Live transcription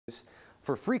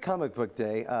for Free Comic Book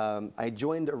Day, I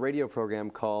joined a radio program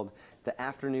called The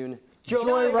Afternoon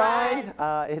Joyride.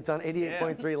 It's on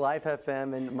 88.3 Life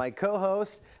FM, and my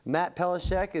co-host Matt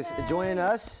Pelishek is joining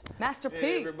us. Master P.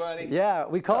 Hey, everybody. Yeah,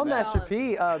 we call him Master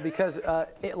P because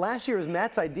last year was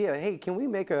Matt's idea. Hey, can we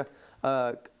make a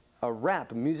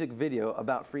rap music video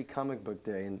about Free Comic Book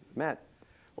Day? And Matt.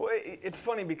 Well, it's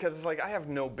funny because it's like I have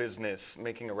no business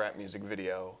making a rap music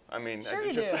video. I mean, sure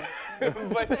you do.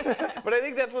 but I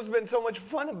think that's what's been so much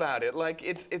fun about it. Like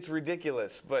it's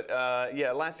ridiculous. But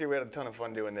yeah, last year we had a ton of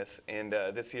fun doing this, and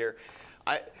this year,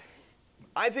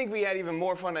 I think we had even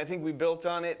more fun. I think we built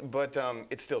on it, but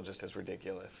it's still just as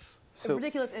ridiculous. So,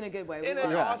 ridiculous in a good way. In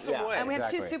an awesome way. And we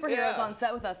have two superheroes on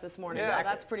set with us this morning, so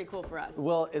that's pretty cool for us.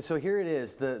 Well, so here it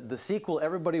is, the sequel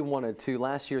everybody wanted to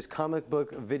last year's comic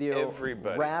book video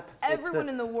rap. Everyone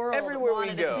in the world everywhere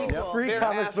wanted we go. a sequel. Free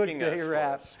Comic Book Day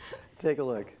rap. Take a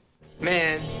look.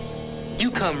 Man, you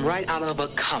come right out of a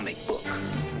comic book.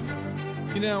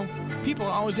 You know, people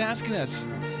are always asking us,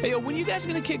 hey, when are you guys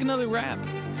going to kick another rap?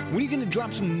 When are you going to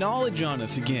drop some knowledge on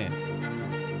us again?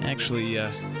 Actually,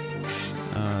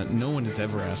 no one has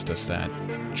ever asked us that.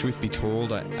 Truth be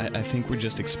told, I think we're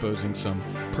just exposing some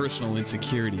personal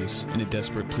insecurities in a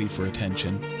desperate plea for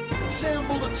attention.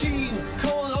 Assemble the team,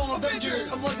 calling all Avengers.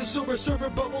 I'm like the Silver Surfer,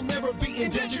 but will never be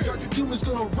endangered. Dr. Doom is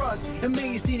gonna rust, and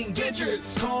May's needing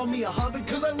dentures. Call me a hobbit,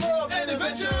 cause I love an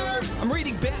adventure. I'm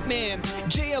reading Batman,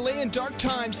 JLA, and Dark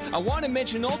Times. I want to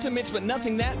mention Ultimates, but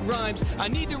nothing that rhymes. I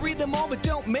need to read them all, but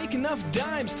don't make enough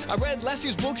dimes. I read last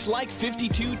year's books like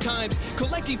 52 times.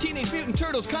 Collecting Teenage Mutant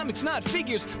Turtles comics, not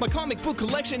figures. My comic book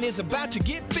collection is about to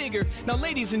get bigger. Now,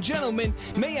 ladies and gentlemen,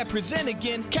 may I present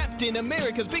again Captain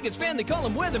America's biggest fan, they call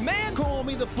him Weatherman. Call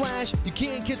me the Flash, you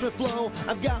can't catch my flow.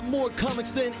 I've got more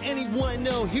comics than anyone I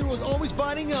know. Heroes always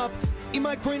fighting up in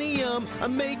my cranium. I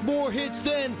make more hits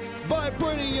than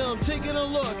vibranium. Taking a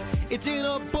look, it's in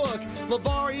a book.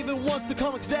 LeVar even wants the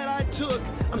comics that I took.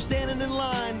 I'm standing in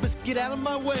line, but get out of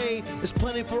my way. There's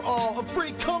plenty for all. A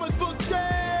Free Comic Book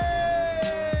Day!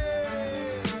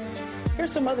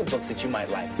 Here's some other books that you might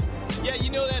like. Yeah, you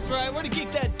know that's right. We're to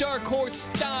kick that Dark Horse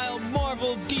style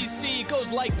Marvel DC. It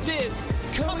goes like this.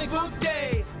 Comic Book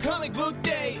Day, Comic Book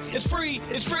Day. It's free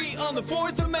on the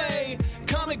 4th of May.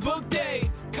 Comic Book Day,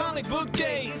 Comic Book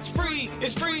Day. It's free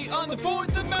on the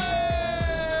 4th of May.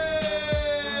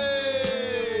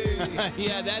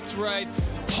 Yeah, that's right.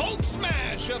 Hulk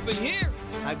smash up in here.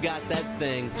 I've got that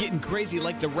thing. Getting crazy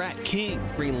like the Rat King.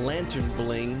 Green Lantern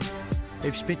bling.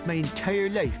 I've spent my entire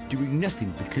life doing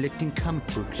nothing but collecting comic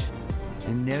books.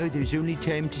 And now there's only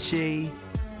time to say,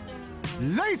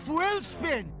 life well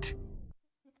spent!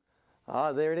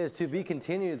 There it is, to be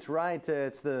continued. It's right.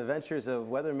 It's the adventures of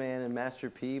Weatherman and Master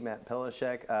P, Matt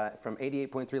Pelishek, from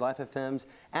 88.3 Life FM's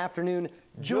Afternoon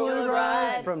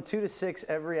Joyride from 2 to 6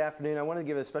 every afternoon. I want to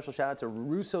give a special shout out to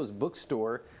Russo's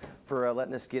Bookstore for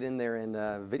letting us get in there and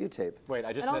videotape. Wait,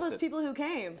 I just and all missed those people who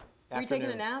came. Were you taking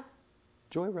a nap?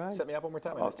 Joyride. Set me up one more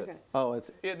time. I missed it. Oh,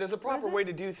 it's. Yeah, there's a proper way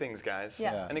to do things, guys.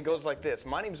 Yeah. And it goes like this.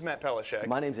 My name's Matt Pelishek.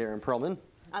 My name's Aaron Perlman.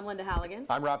 I'm Linda Halligan.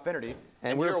 I'm Rob Finnerty.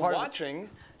 And we're watching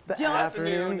the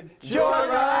Afternoon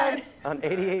Joyride on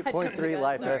 88.3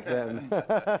 Life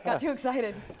FM. Got too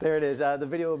excited. There it is. The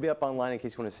video will be up online in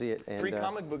case you want to see it. And, Free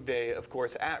Comic Book Day, of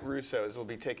course, at Russo's will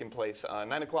be taking place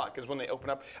 9 o'clock is when they open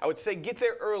up. I would say get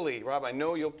there early. Rob, I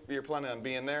know you're planning on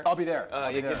being there. I'll be there.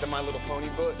 You get the My Little Pony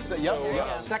book.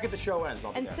 Yep. Second the show ends,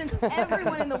 I'll be there. Since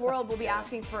everyone in the world will be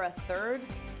asking for a third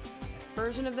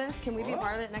version of this, can we be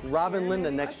part of it next year? Rob and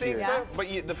Linda next year. So, but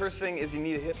the first thing is you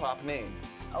need a hip-hop name.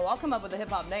 Oh, I'll come up with a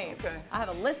hip-hop name. Okay. I have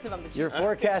a list of them to choose You're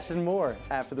forecasting more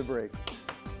after the break.